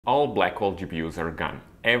All Blackwell GPUs are gone,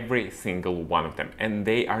 every single one of them, and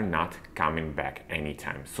they are not coming back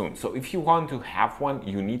anytime soon. So if you want to have one,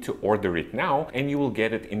 you need to order it now and you will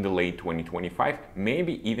get it in the late 2025,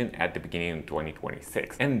 maybe even at the beginning of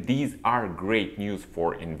 2026. And these are great news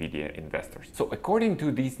for Nvidia investors. So according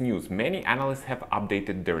to this news, many analysts have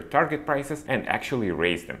updated their target prices and actually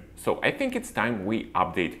raised them. So I think it's time we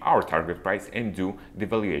update our target price and do the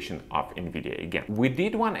valuation of Nvidia again. We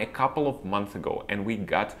did one a couple of months ago and we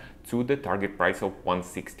got to the target price of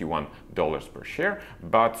 $161 per share,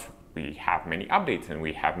 but we have many updates and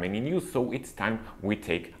we have many news, so it's time we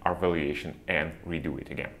take our valuation and redo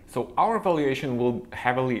it again. So our valuation will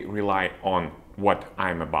heavily rely on what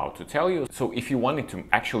I'm about to tell you. So if you want it to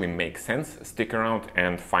actually make sense, stick around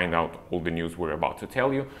and find out all the news we're about to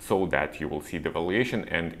tell you so that you will see the valuation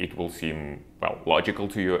and it will seem, well, logical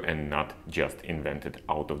to you and not just invented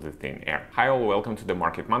out of the thin air. Hi all, welcome to the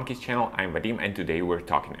Market Monkeys channel. I'm Vadim and today we're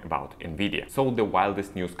talking about Nvidia. So the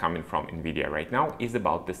wildest news coming from Nvidia right now is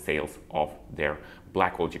about the sales of their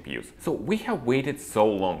Blackwell GPUs. So we have waited so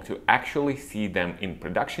long to actually see them in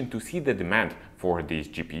production, to see the demand for these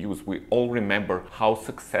GPUs. We all remember how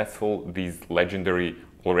successful this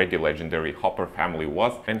already legendary Hopper family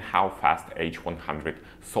was and how fast H100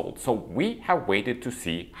 sold. So we have waited to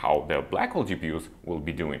see how the Blackwell GPUs will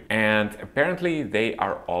be doing. And apparently they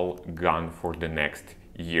are all gone for the next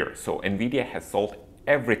year. So Nvidia has sold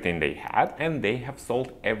everything they had, and they have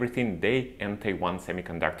sold everything they and Taiwan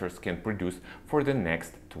Semiconductors can produce for the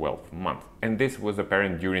next 12 months. And this was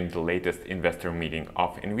apparent during the latest investor meeting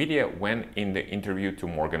of Nvidia, when in the interview to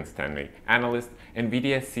Morgan Stanley analyst,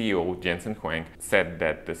 Nvidia CEO Jensen Huang said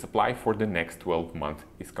that the supply for the next 12 months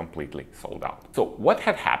is completely sold out. So what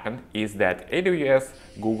had happened is that AWS,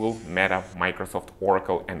 Google, Meta, Microsoft,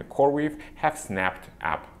 Oracle and CoreWeave have snapped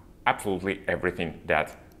up absolutely everything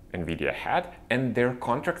that Nvidia had, and their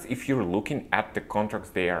contracts, if you're looking at the contracts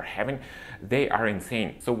they are having, they are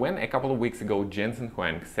insane. So when a couple of weeks ago Jensen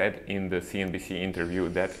Huang said in the CNBC interview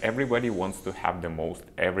that everybody wants to have the most,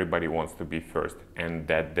 everybody wants to be first, and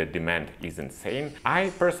that the demand is insane,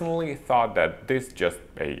 I personally thought that this is just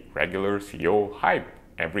a regular CEO hype.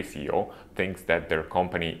 Every CEO thinks that their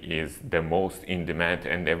company is the most in demand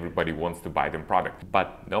and everybody wants to buy them product.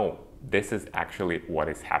 But no, this is actually what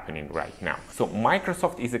is happening right now. So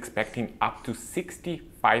Microsoft is expecting up to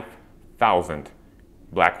 65,000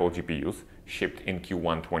 Blackwell GPUs shipped in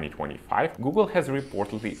Q1 2025. Google has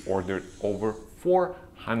reportedly ordered over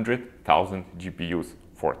 400,000 GPUs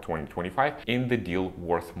for 2025 in the deal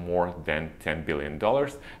worth more than $10 billion.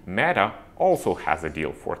 Meta also has a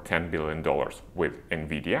deal for $10 billion with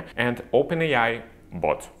Nvidia, and OpenAI,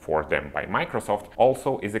 bought for them by Microsoft,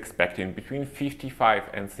 also is expecting between 55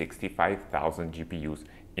 and 65,000 GPUs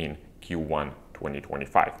in Q1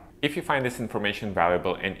 2025. If you find this information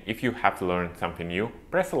valuable and if you have learned something new,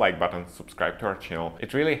 press the like button, subscribe to our channel.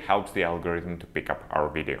 It really helps the algorithm to pick up our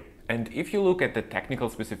video. And if you look at the technical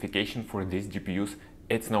specification for these GPUs,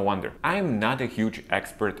 it's no wonder. I'm not a huge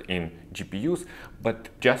expert in GPUs, but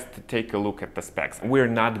just to take a look at the specs. We're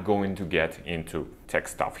not going to get into tech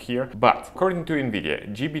stuff here, but according to Nvidia,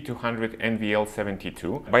 GB200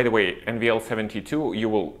 NVL72, by the way, NVL72, you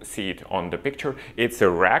will see it on the picture, it's a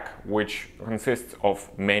rack which consists of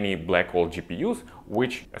many Blackwell GPUs,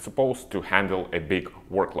 which are supposed to handle a big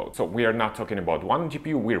workload. So we are not talking about one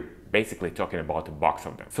GPU, we're basically talking about a box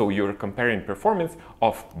of them. So you're comparing performance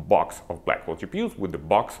of box of Blackwell GPUs with the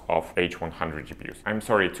box of H100 GPUs. I'm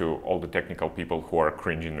sorry to all the technical people who are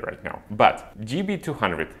cringing right now. But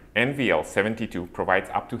GB200 NVL72 provides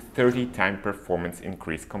up to 30-time performance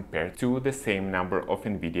increase compared to the same number of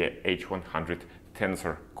Nvidia H100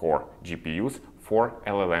 Tensor Core GPUs for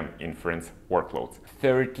LLM inference workloads.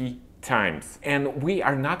 30 times. And we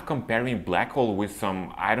are not comparing Blackwell with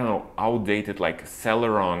some, I don't know, outdated like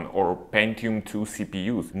Celeron or Pentium 2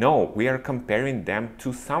 CPUs. No, we are comparing them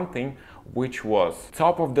to something which was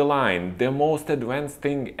top of the line, the most advanced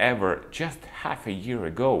thing ever just half a year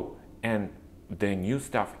ago. And the new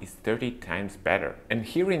stuff is 30 times better. And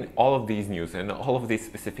hearing all of these news and all of these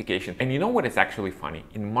specifications, and you know what is actually funny?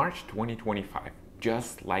 In March 2025,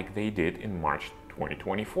 just like they did in March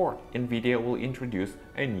 2024, Nvidia will introduce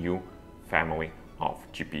a new family of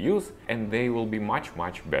GPUs, and they will be much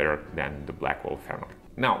better than the Blackwell family.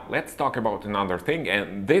 Now let's talk about another thing,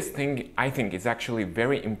 and this thing I think is actually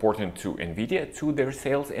very important to Nvidia, to their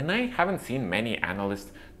sales, and I haven't seen many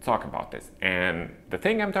analysts talk about this. And the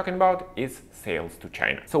thing I'm talking about is sales to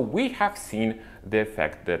China. So we have seen the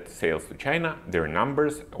effect that sales to China, their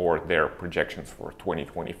numbers or their projections for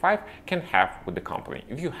 2025 can have with the company.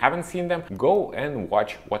 If you haven't seen them, go and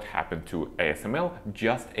watch what happened to ASML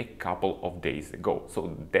just a couple of days ago.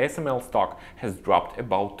 So the ASML stock has dropped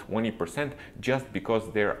about 20% just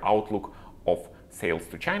because their outlook of sales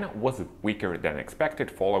to China was weaker than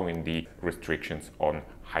expected following the restrictions on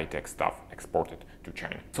high-tech stuff exported to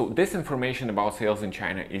China. So this information about sales in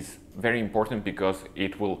China is very important because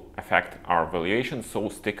it will affect our valuation, so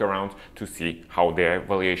stick around to see how the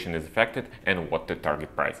valuation is affected and what the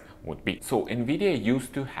target price would be. So Nvidia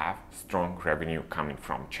used to have strong revenue coming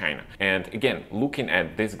from China. And again, looking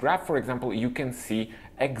at this graph, for example, you can see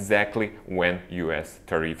exactly when US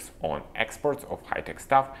tariffs on exports of high-tech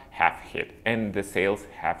stuff have hit and the sales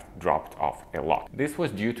have dropped off a lot. This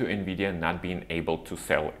was due to Nvidia not being able to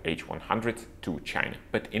sell H100s to China.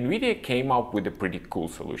 But Nvidia came up with a pretty cool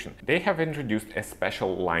solution. They have introduced a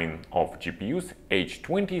special line of GPUs,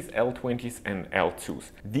 H20s, L20s and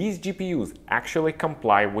L2s. These GPUs actually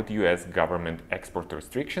comply with US government export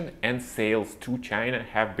restriction and sales to China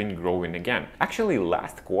have been growing again. Actually,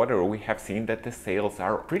 last quarter we have seen that the sales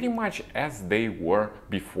are pretty much as they were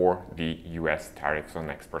before the US tariffs on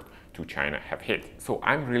export to China have hit. So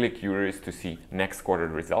I'm really curious to see next quarter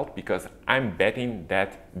result because I'm betting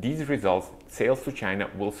that these results, sales to China,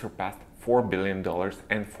 will surpass $4 billion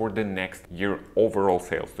and for the next year overall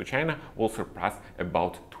sales to China will surpass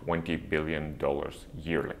about $20 billion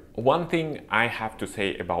yearly. One thing I have to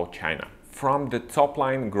say about China. From the top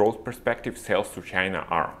line growth perspective, sales to China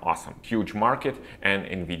are awesome. Huge market and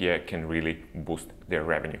Nvidia can really boost their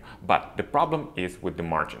revenue. But the problem is with the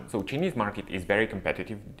margin. So Chinese market is very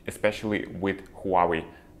competitive, especially with Huawei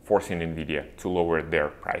forcing Nvidia to lower their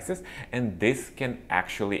prices, and this can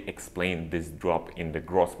actually explain this drop in the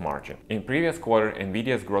gross margin. In previous quarter,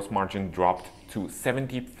 Nvidia's gross margin dropped to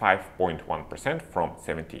 75.1% from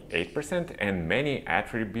 78%, and many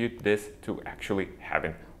attribute this to actually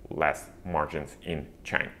having less margins in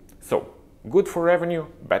China. So good for revenue,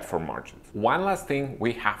 bad for margins. One last thing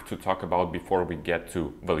we have to talk about before we get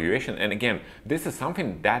to valuation, and again, this is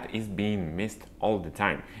something that is being missed all the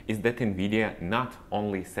time, is that Nvidia not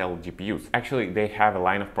only sell GPUs. Actually, they have a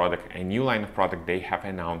line of product, a new line of product they have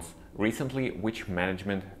announced recently, which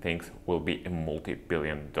management thinks will be a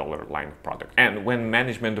multi-billion-dollar line of product. And when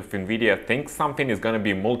management of Nvidia thinks something is going to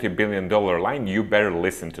be a multi-billion-dollar line, you better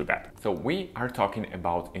listen to that. So we are talking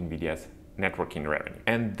about Nvidia's networking revenue.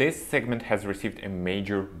 And this segment has received a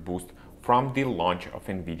major boost from the launch of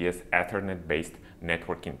Nvidia's Ethernet-based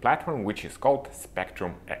networking platform, which is called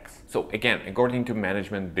Spectrum X. So again, according to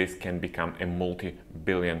management, this can become a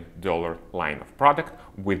multi-billion-dollar line of product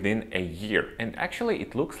within a year. And actually,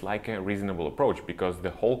 it looks like a reasonable approach because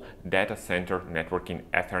the whole data center networking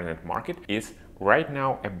Ethernet market is right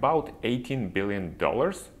now about $18 billion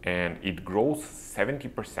and it grows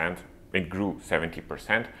 70%. It grew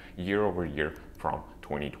 70% year over year from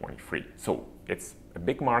 2023. So it's a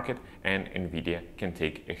big market and Nvidia can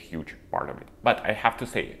take a huge part of it. But I have to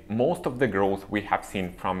say, most of the growth we have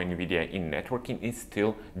seen from Nvidia in networking is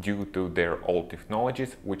still due to their old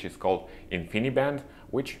technologies, which is called InfiniBand,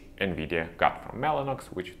 which Nvidia got from Mellanox,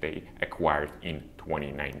 which they acquired in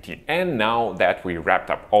 2019. And now that we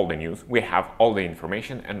wrapped up all the news, we have all the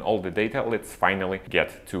information and all the data, let's finally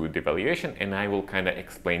get to the valuation, and I will kind of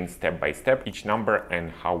explain step by step each number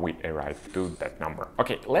and how we arrived to that number.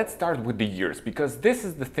 Okay, let's start with the years, because this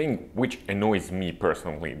is the thing which annoys me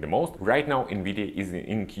personally the most. Right now, Nvidia is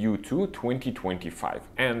in Q2 2025,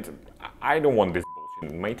 and I don't want this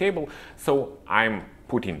bullshit in my table, so I'm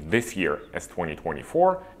putting this year as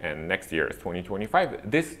 2024 and next year as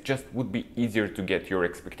 2025. This just would be easier to get your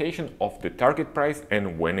expectation of the target price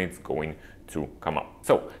and when it's going to come up.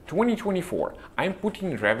 So 2024, I'm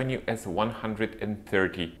putting revenue as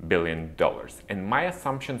 $130 billion, and my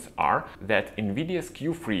assumptions are that Nvidia's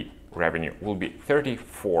Q3 revenue will be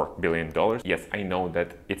 $34 billion. Yes, I know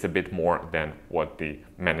that it's a bit more than what the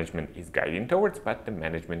management is guiding towards, but the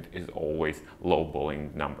management is always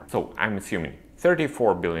lowballing the number. So I'm assuming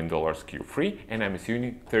 $34 billion Q3, and I'm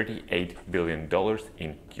assuming $38 billion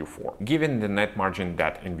in Q4. Given the net margin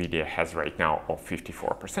that Nvidia has right now of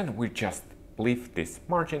 54%, we just leave this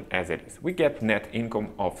margin as it is. We get net income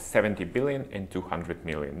of $70 billion and $200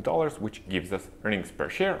 million, which gives us earnings per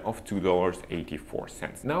share of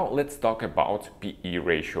 $2.84. Now let's talk about PE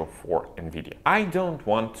ratio for Nvidia. I don't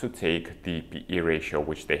want to take the PE ratio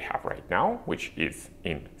which they have right now, which is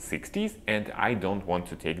in 60s, and I don't want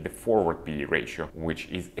to take the forward PE ratio, which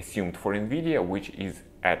is assumed for Nvidia, which is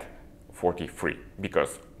at 43,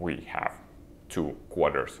 because we have 2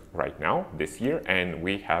 quarters right now this year, and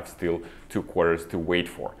we have still 2 quarters to wait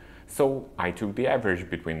for. So I took the average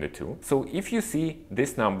between the two. So if you see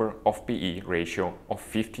this number of PE ratio of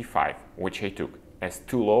 55, which I took as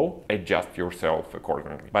too low, adjust yourself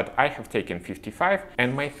accordingly. But I have taken 55,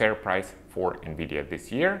 and my fair price for Nvidia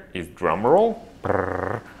this year is, drumroll,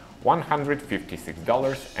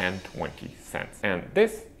 $156.20. And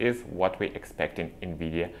this is what we expect in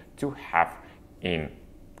Nvidia to have in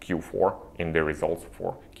Q4, in the results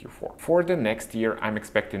for Q4. For the next year, I'm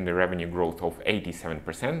expecting the revenue growth of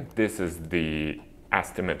 87%. This is the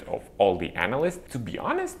estimate of all the analysts. To be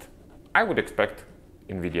honest, I would expect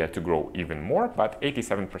Nvidia to grow even more, but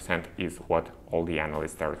 87% is what all the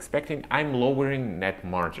analysts are expecting. I'm lowering net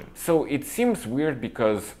margin. So it seems weird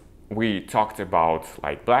because we talked about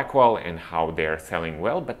like Blackwell and how they're selling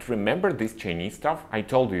well, but remember this Chinese stuff? I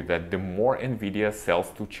told you that the more Nvidia sells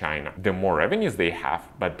to China, the more revenues they have,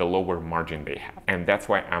 but the lower margin they have. And that's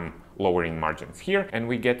why I'm lowering margins here, and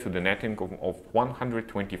we get to the net income of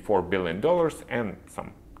 $124 billion and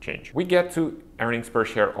some change. We get to earnings per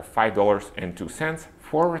share of $5.02.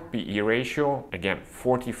 Forward PE ratio, again,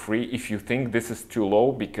 43. If you think this is too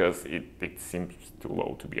low, because it seems too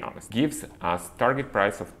low to be honest, gives us target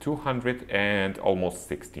price of $200 and almost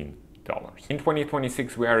 $16. In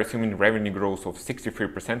 2026, we are assuming revenue growth of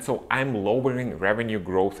 63%, so I'm lowering revenue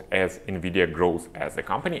growth as Nvidia grows as a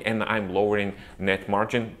company, and I'm lowering net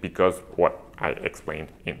margin because what I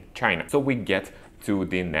explained in China. So we get to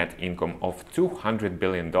the net income of $200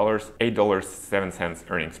 billion,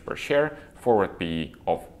 $8.07 earnings per share, forward PE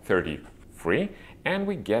of 33, and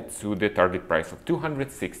we get to the target price of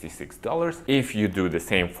 $266. If you do the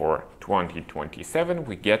same for 2027,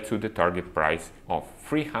 we get to the target price of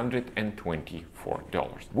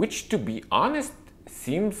 $324, which, to be honest,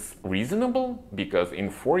 seems reasonable because in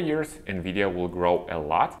 4 years Nvidia will grow a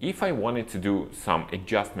lot. If I wanted to do some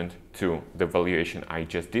adjustment to the valuation I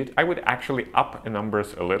just did, I would actually up the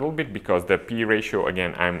numbers a little bit because the P ratio,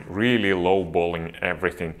 again, I'm really lowballing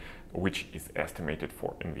everything which is estimated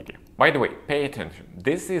for Nvidia. By the way, pay attention,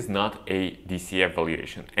 this is not a DCF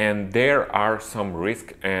valuation, and there are some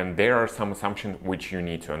risks and there are some assumptions which you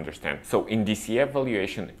need to understand. So in DCF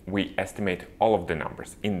valuation, we estimate all of the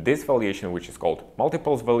numbers. In this valuation, which is called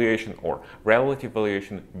multiples valuation or relative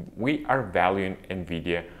valuation, we are valuing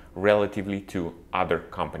Nvidia relatively to other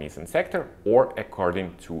companies in sector or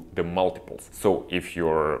according to the multiples. So if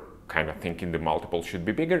you're kind of thinking the multiples should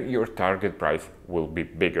be bigger, your target price will be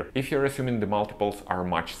bigger. If you're assuming the multiples are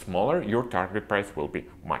much smaller, your target price will be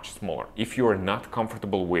much smaller. If you are not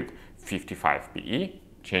comfortable with 55 PE,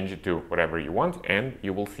 change it to whatever you want and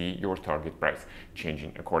you will see your target price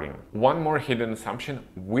changing accordingly. One more hidden assumption,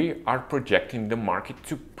 we are projecting the market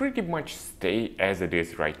to pretty much stay as it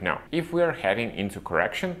is right now. If we are heading into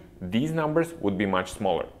correction, these numbers would be much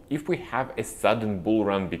smaller. If we have a sudden bull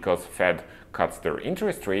run because Fed cuts their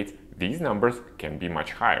interest rates, these numbers can be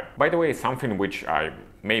much higher. By the way, something which I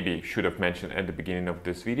maybe should have mentioned at the beginning of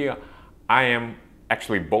this video,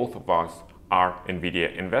 both of us are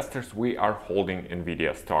Nvidia investors. We are holding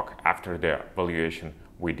Nvidia stock after the valuation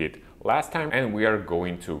we did last time, and we are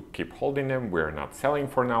going to keep holding them. We are not selling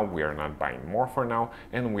for now, we are not buying more for now,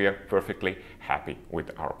 and we are perfectly happy with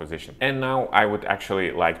our position. And now I would actually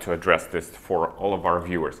like to address this for all of our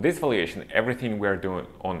viewers. This valuation, everything we are doing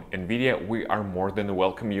on Nvidia, we are more than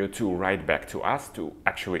welcome you to write back to us to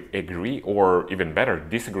actually agree or even better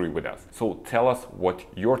disagree with us. So tell us what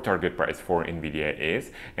your target price for Nvidia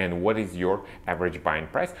is and what is your average buying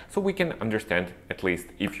price, so we can understand at least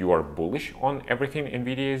if you are bullish on everything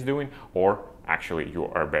Nvidia is doing or actually you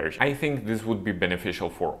are bearish. I think this would be beneficial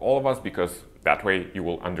for all of us because that way you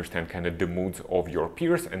will understand kind of the moods of your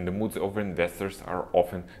peers, and the moods of investors are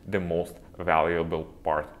often the most valuable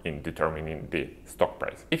part in determining the stock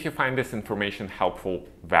price. If you find this information helpful,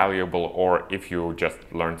 valuable, or if you just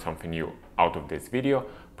learned something new out of this video,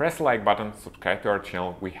 press the like button, subscribe to our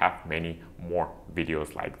channel. We have many more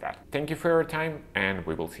videos like that. Thank you for your time, and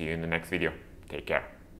we will see you in the next video. Take care.